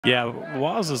Yeah,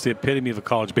 Waz is the epitome of a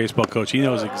college baseball coach. He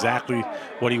knows exactly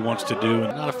what he wants to do.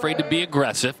 Not afraid to be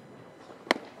aggressive.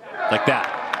 Like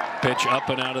that. Pitch up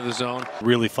and out of the zone.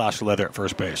 Really flash the leather at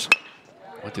first base.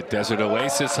 Went to Desert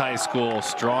Oasis High School.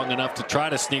 Strong enough to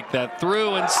try to sneak that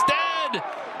through. Instead,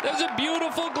 there's a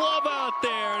beautiful glove out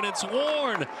there, and it's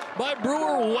worn by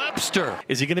Brewer Webster.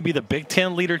 Is he going to be the Big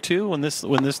Ten leader too when this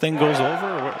thing goes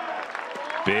over?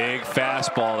 Big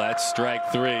fastball. That's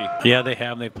strike three. Yeah, they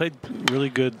have. They played really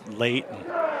good late. And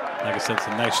like I said, it's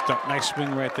a nice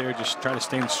swing right there. Just try to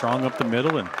stay strong up the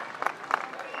middle, and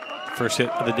first hit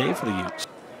of the day for the Utes.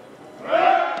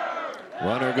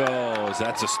 Runner goes.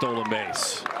 That's a stolen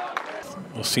base.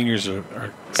 Well, seniors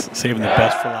are saving the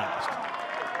best for last.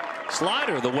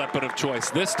 Slider, the weapon of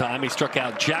choice this time. He struck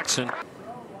out Jackson.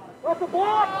 And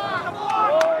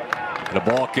a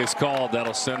balk is called.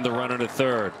 That'll send the runner to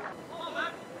third.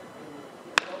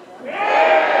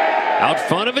 Out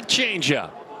front of a changeup.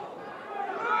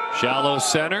 Shallow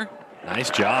center.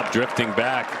 Nice job drifting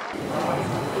back.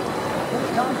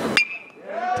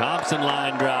 Thompson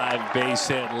line drive, base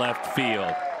hit left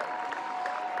field.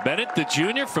 Bennett, the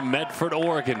junior from Medford,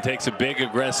 Oregon, takes a big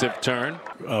aggressive turn.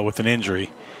 With an injury,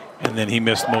 and then he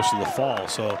missed most of the fall.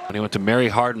 So when he went to Mary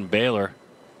Hardin Baylor.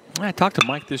 I talked to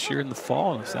Mike this year in the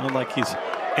fall, and it sounded like his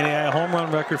NCAA home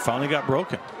run record finally got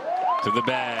broken. To the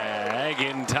bag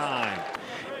in time.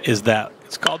 Is that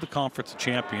it's called the Conference of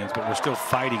Champions, but we're still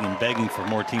fighting and begging for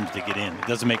more teams to get in. It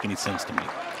doesn't make any sense to me.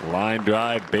 Line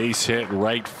drive, base hit,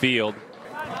 right field.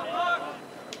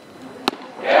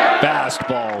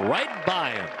 Fastball right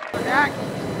by him.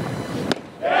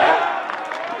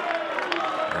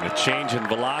 And a change in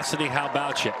velocity. How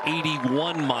about you?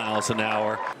 81 miles an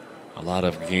hour. A lot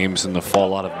of games in the fall, a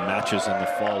lot of matches in the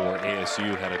fall where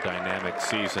ASU had a dynamic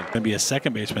season. Going to be a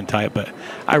second baseman type, but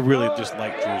I really just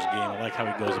like Drew's game. I like how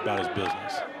he goes about his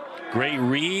business. Great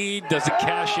read. Does it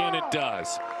cash in? It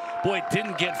does. Boy, it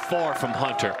didn't get far from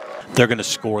Hunter. They're going to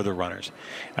score the runners.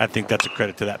 I think that's a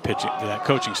credit to that pitching, to that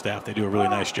coaching staff. They do a really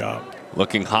nice job.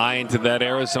 Looking high into that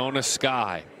Arizona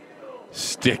sky.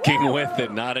 Sticking with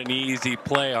it. Not an easy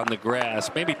play on the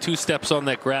grass. Maybe two steps on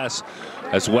that grass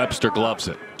as Webster gloves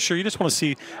it. Sure, you just want to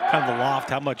see kind of the loft,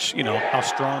 how much, how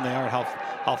strong they are,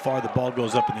 how far the ball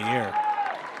goes up in the air.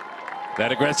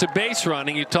 That aggressive base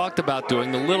running you talked about,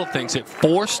 doing the little things. It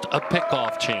forced a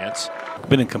pickoff chance.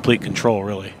 Been in complete control,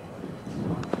 really.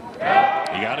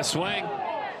 You got to swing.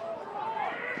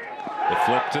 The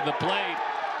flip to the plate.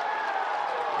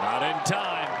 Not in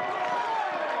time.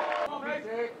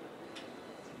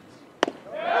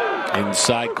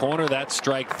 Inside corner, that's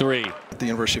strike three. At the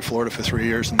University of Florida for 3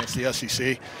 years, and that's the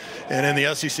SEC. And in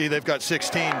the SEC, they've got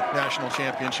 16 national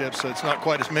championships, so it's not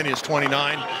quite as many as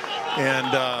 29.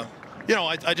 And,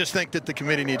 I just think that the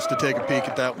committee needs to take a peek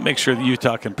at that. Make sure that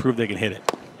Utah can prove they can hit it.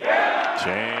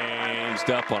 Changed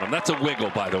up on him. That's a wiggle,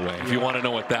 by the way, if you want to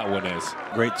know what that one is.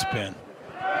 Great spin.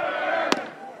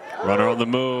 Runner on the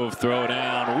move, throw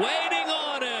down, waiting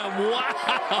on him.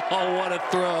 Wow, what a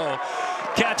throw.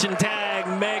 Catch and tag,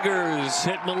 Meggers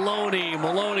hit Maloney.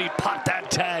 Maloney popped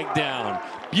that tag down.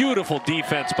 Beautiful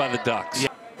defense by the Ducks.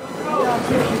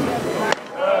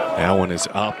 That one is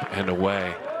up and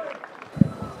away.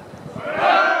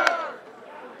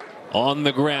 On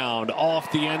the ground,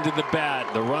 off the end of the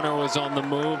bat. The runner was on the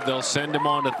move. They'll send him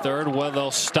on to third. Well,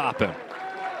 they'll stop him.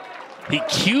 He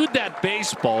cued that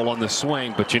baseball on the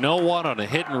swing, but you know what? On a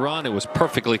hit and run, it was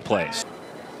perfectly placed.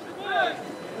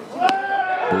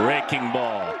 Breaking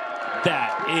ball.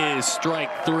 That is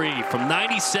strike three from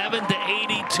 97 to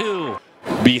 82.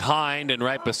 Behind and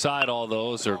right beside all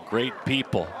those are great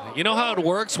people. You know how it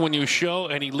works when you show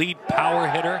any lead power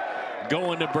hitter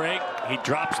going to break? He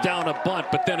drops down a bunt,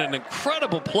 but then an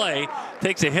incredible play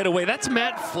takes a hit away. That's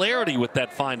Matt Flaherty with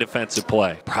that fine defensive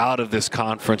play. Proud of this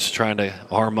conference, trying to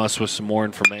arm us with some more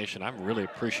information. I'm really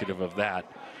appreciative of that.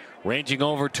 Ranging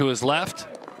over to his left,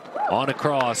 on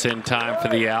across in time for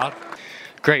the out.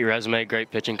 Great resume, great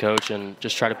pitching coach, and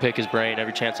just try to pick his brain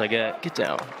every chance I get. Get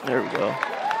down. There we go.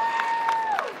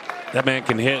 That man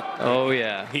can hit. Oh,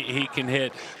 yeah. He can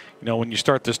hit. When you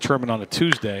start this tournament on a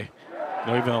Tuesday,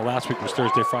 even though last week was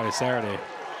Thursday, Friday, Saturday.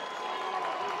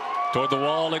 Toward the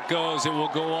wall it goes. It will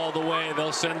go all the way.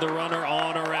 They'll send the runner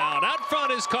on around. Out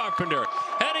front is Carpenter.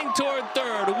 Heading toward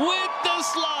third with the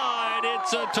slide.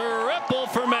 It's a triple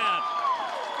for Matt.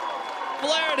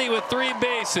 Flaherty with three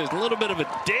bases. A little bit of a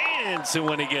dance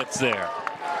when he gets there.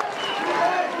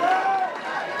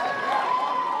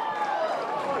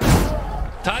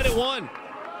 Tied at 1.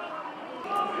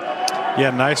 Yeah,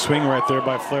 nice swing right there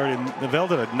by Flaherty. Neville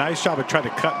did a nice job of trying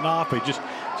to cut it off. He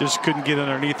just couldn't get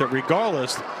underneath it.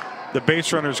 Regardless, the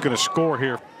base runner is going to score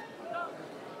here.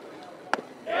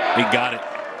 He got it.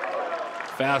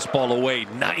 Fastball away,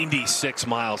 96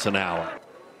 miles an hour.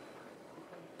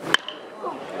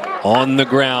 On the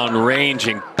ground,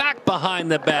 ranging back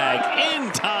behind the bag,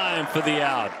 in time for the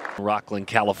out. Rockland,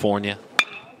 California.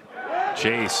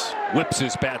 Chase whips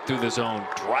his bat through the zone,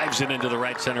 drives it into the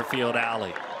right center field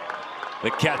alley.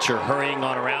 The catcher hurrying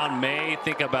on around, may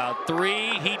think about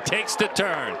 3. He takes the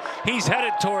turn. He's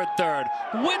headed toward third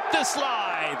with the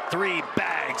slide. 3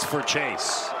 bags for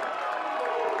Chase.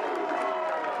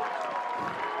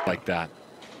 Like that.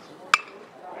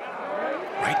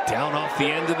 Right down off the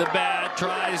end of the bat,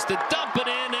 tries to dump it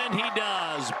in, and he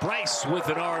does. Bryce with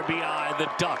an RBI. The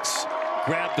Ducks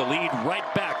grab the lead right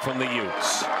back from the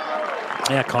Utes.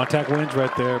 Yeah, contact wins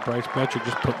right there. Bryce Boettcher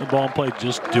just putting the ball in play,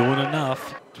 just doing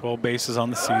enough. 12 bases on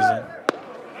the season.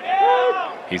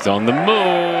 He's on the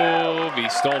move. He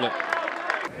stole it.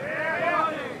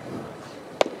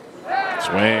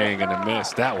 Swing and a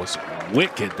miss. That was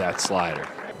wicked, that slider.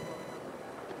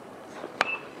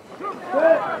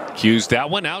 Cues that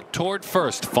one out toward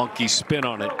first. Funky spin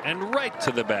on it and right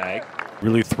to the bag.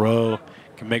 Really throw.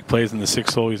 Can make plays in the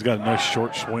 6 hole. He's got a nice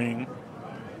short swing.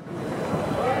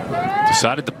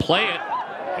 Decided to play it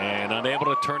and unable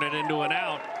to turn it into an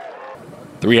out.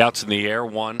 3 outs in the air,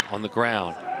 1 on the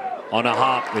ground. On a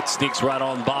hop, it sneaks right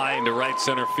on by into right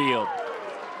center field.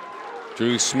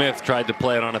 Drew Smith tried to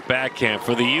play it on a backhand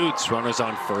for the Utes. Runners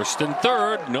on first and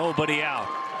third, nobody out.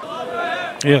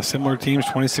 Yeah, similar teams,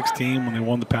 2016 when they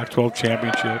won the Pac-12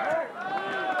 championship.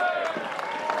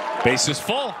 Bases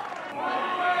full.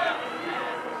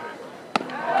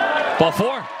 Ball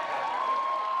 4.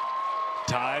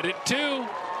 Tied at 2.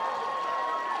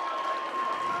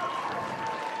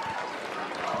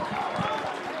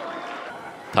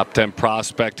 Top 10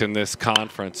 prospect in this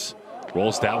conference.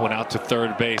 Rolls that one out to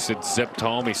third base. It's zipped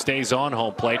home. He stays on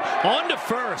home plate. On to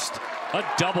first. A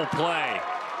double play.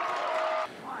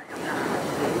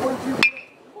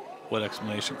 What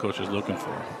explanation coach is looking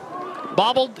for?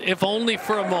 Bobbled, if only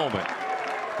for a moment.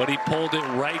 But he pulled it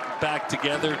right back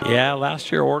together. Yeah,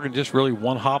 last year Oregon just really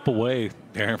one hop away,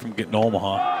 Darren, from getting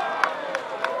Omaha.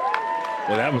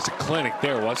 Well, that was a clinic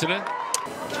there, wasn't it?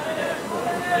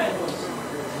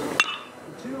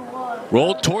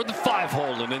 Rolled toward the 5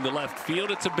 hole and into left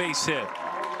field. It's a base hit.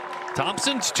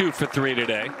 Thompson's 2 for 3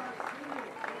 today.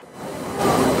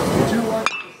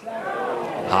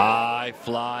 High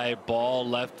fly ball,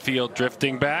 left field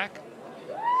drifting back.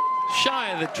 Shy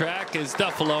of the track is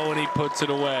Duffalo, and he puts it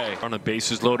away. On a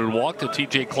bases loaded walk to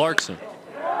TJ Clarkson.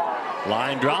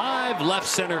 Line drive, left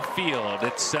center field.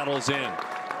 It settles in.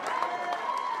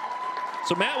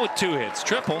 So Matt with 2 hits,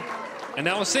 triple, and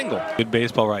now a single. Good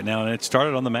baseball right now, and it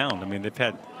started on the mound. I mean, they've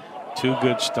had 2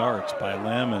 good starts by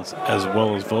Lim as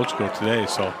well as Vochko today.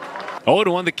 So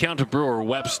 0-1 the count to Brewer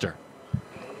Webster.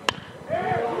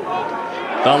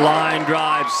 The line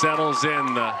drive settles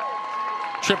in. The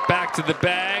trip back to the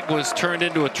bag was turned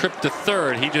into a trip to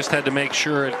third. He just had to make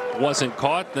sure it wasn't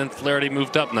caught. Then Flaherty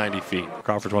moved up 90 feet.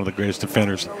 Crawford's one of the greatest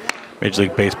defenders Major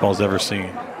League Baseball's ever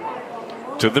seen.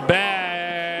 To the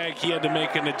bag. He had to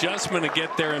make an adjustment to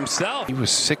get there himself. He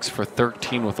was 6 for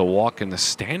 13 with a walk in the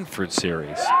Stanford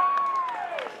series.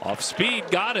 Off speed,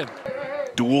 got him.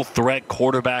 Dual threat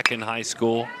quarterback in high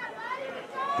school.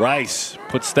 Bryce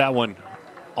puts that one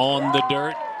on the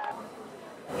dirt.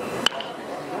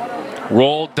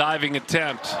 Roll diving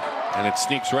attempt, and it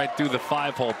sneaks right through the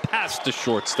 5 hole, past the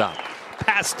shortstop,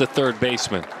 past the third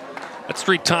baseman. That's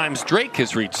 3 times Drake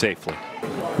has reached safely.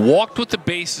 Walked with the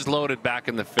bases loaded back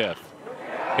in the 5th.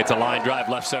 It's a line drive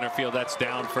left center field. That's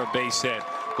down for a base hit.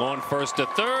 Going first to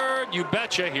third. You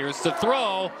betcha. Here's the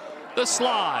throw. The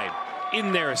slide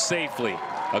in there safely.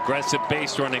 Aggressive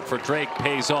base running for Drake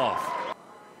pays off.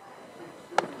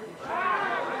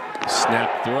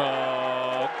 Snap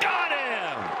throw. Got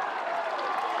him.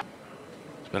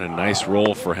 It's been a nice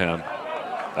roll for him.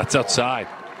 That's outside.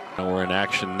 And we're in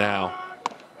action now.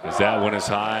 As that one is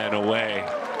high and away.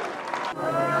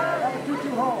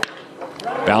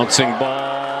 Bouncing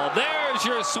ball. There's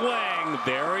your swing.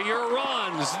 There are your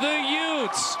runs. The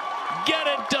Utes get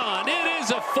it done. It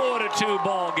is a 4-2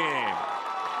 ball game.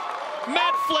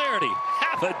 Matt Flaherty,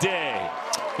 half a day.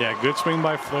 Yeah, good swing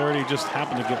by Flaherty. Just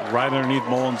happened to get right underneath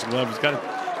Mullins' glove.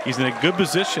 He's in a good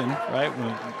position, right?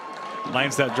 When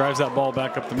it drives that ball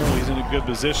back up the middle, he's in a good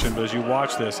position. But as you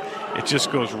watch this, it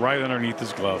just goes right underneath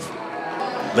his glove.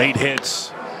 Late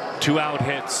hits, 2 out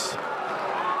hits.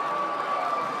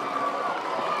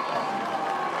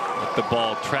 Let the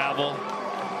ball travel.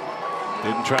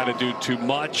 Didn't try to do too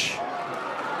much.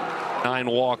 9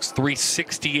 walks,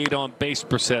 368 on base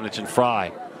percentage, and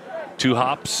Fry 2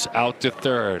 hops out to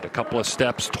third. A couple of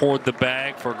steps toward the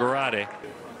bag for Garate.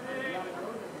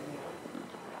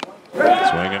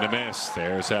 Swing and a miss.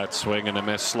 There's that swing and a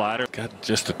miss slider. Got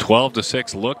just a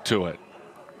 12-6 look to it.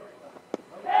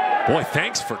 Boy,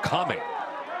 thanks for coming.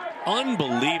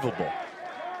 Unbelievable.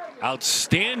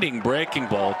 Outstanding breaking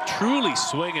ball. Truly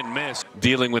swing and miss.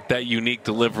 Dealing with that unique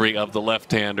delivery of the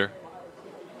left-hander.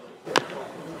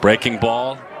 Breaking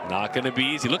ball. Not going to be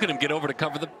easy. Look at him get over to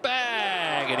cover the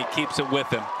bag, and he keeps it with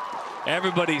him.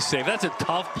 Everybody's safe. That's a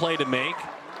tough play to make.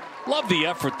 Love the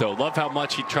effort, though. Love how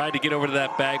much he tried to get over to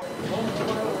that bag.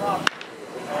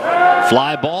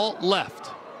 Fly ball left.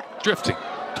 Drifting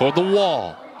toward the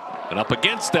wall. And up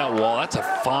against that wall. That's a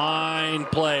fine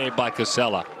play by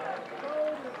Casella.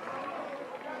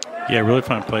 Yeah, really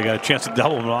fine play. Got a chance to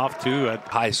double him off, too.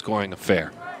 High-scoring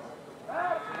affair.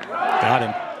 Got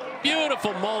him.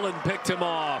 Beautiful. Mullen picked him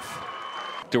off.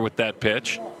 With that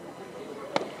pitch.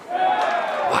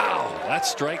 Wow,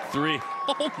 that's strike 3.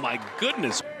 Oh, my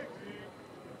goodness.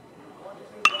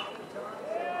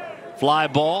 Fly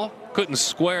ball. Couldn't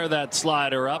square that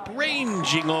slider up.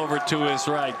 Ranging over to his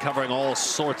right, covering all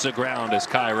sorts of ground is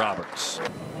Kai Roberts.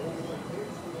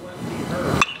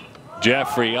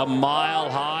 Jeffrey, a mile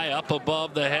high up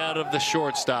above the head of the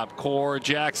shortstop. Core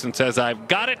Jackson says, I've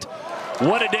got it.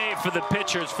 What a day for the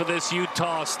pitchers for this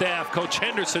Utah staff. Coach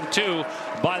Henderson, too.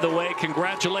 By the way,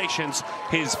 congratulations.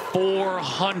 His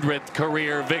 400th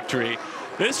career victory.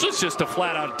 This was just a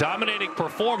flat-out dominating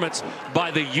performance by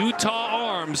the Utah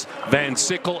Arms, Van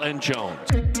Sickle and Jones.